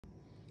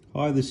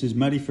Hi, this is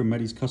Matty from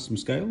Matty's Custom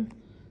Scale,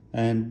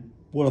 and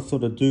what I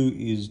thought I'd do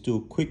is do a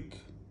quick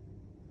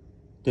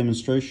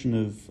demonstration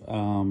of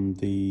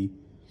the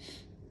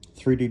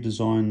 3D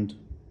designed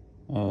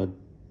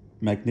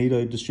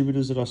magneto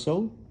distributors that I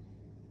sell.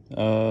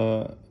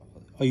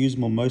 I use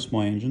them on most of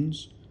my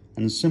engines,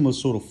 and a similar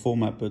sort of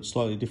format but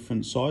slightly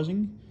different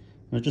sizing.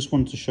 And I just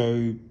wanted to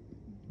show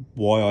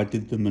why I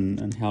did them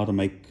and how to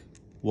make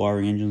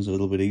wiring engines a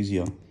little bit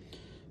easier.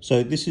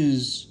 So this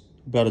is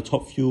about a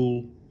top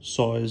fuel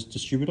size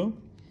distributor,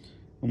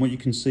 and what you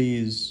can see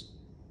is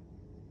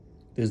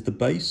there's the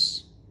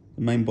base,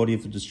 the main body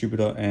of the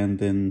distributor, and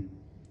then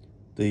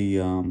the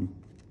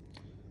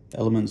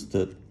elements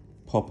that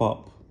pop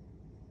up,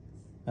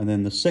 and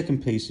then the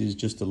second piece is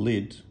just a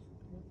lid,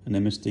 an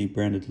MSD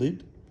branded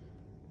lid,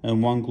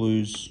 and one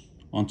glues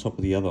on top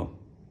of the other.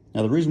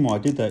 Now the reason why I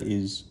did that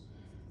is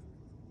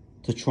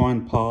to try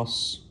and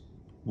pass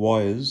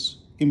wires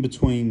in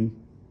between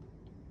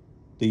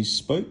these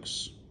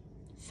spokes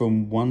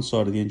from one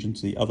side of the engine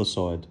to the other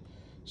side.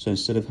 So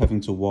instead of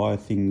having to wire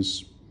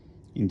things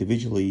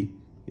individually,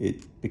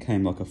 it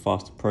became like a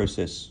faster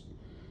process.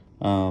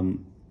 Now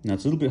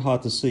it's a little bit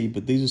hard to see,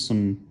 but these are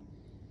some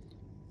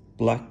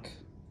black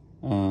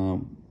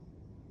magnetos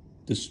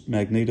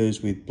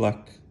with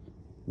black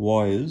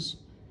wires,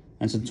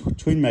 and it's a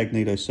twin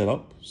magneto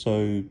setup.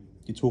 So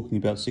you're talking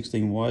about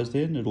 16 wires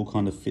there, and it all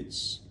kind of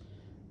fits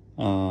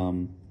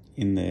in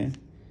there.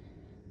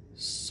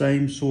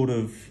 Same sort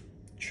of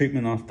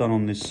treatment I've done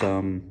on this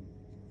twin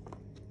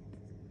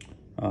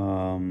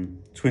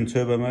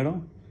turbo motor.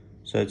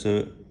 So it's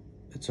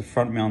a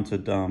front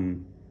mounted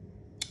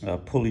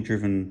pulley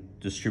driven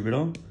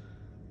distributor,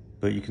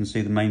 but you can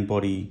see the main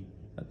body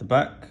at the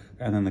back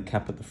and then the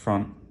cap at the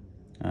front,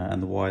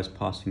 and the wires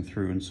passing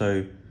through. And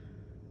so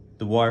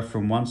the wire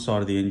from one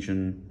side of the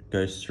engine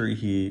goes through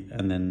here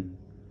and then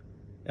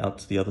out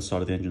to the other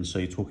side of the engine. So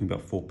you're talking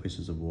about 4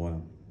 pieces of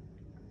wire.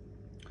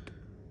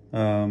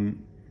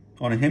 On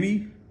a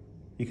Hemi,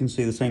 you can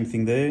see the same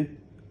thing there.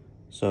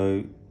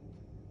 So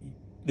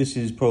this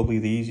is probably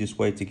the easiest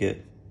way to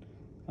get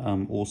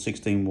all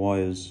 16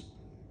 wires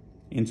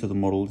into the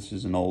model. This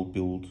is an old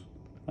build,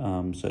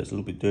 so it's a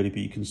little bit dirty, but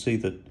you can see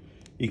that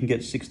you can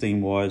get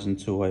 16 wires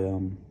into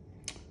a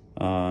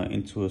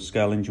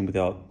scale engine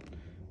without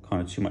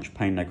kind of too much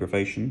pain and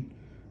aggravation.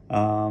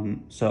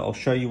 So I'll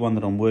show you one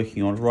that I'm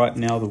working on right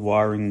now. The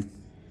wiring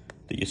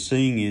that you're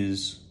seeing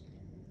is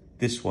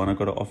this one. I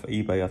got it off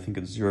eBay. I think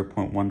it's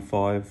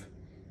 0.15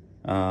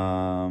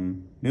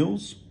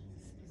 mils.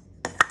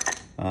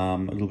 A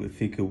little bit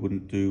thicker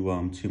wouldn't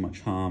do too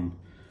much harm.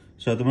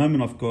 So at the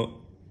moment I've got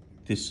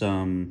this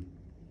Boos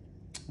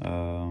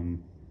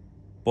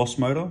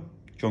motor,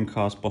 John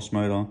Kaase Boos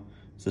motor.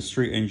 It's a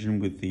street engine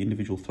with the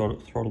individual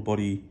throttle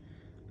body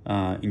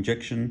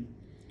injection,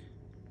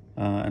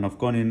 and I've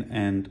gone in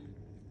and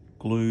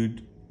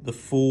glued the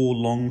 4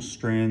 long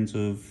strands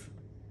of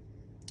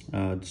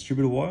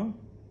distributor wire.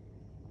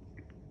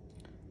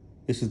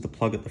 This is the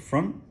plug at the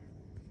front,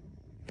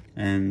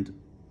 and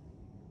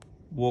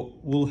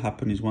what will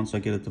happen is once I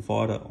get a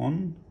divider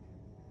on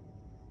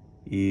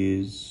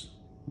is,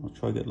 I'll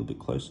try to get a little bit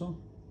closer,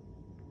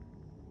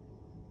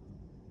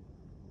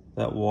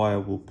 that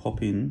wire will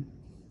pop in.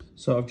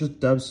 So I've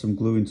just dabbed some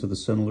glue into the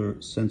center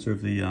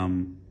of the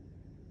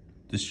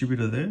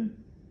distributor there,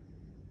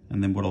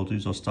 and then what I'll do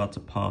is I'll start to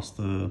pass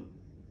the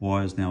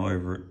wires now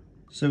over it.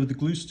 So with the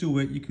glue still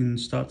wet, you can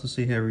start to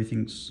see how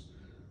everything's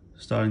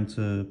starting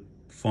to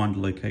find a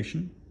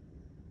location.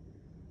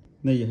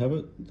 There you have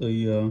it,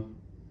 the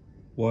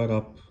wired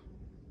up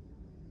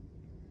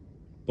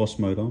Boos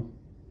motor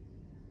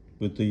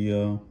with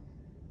the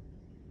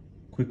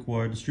quick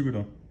wire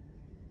distributor.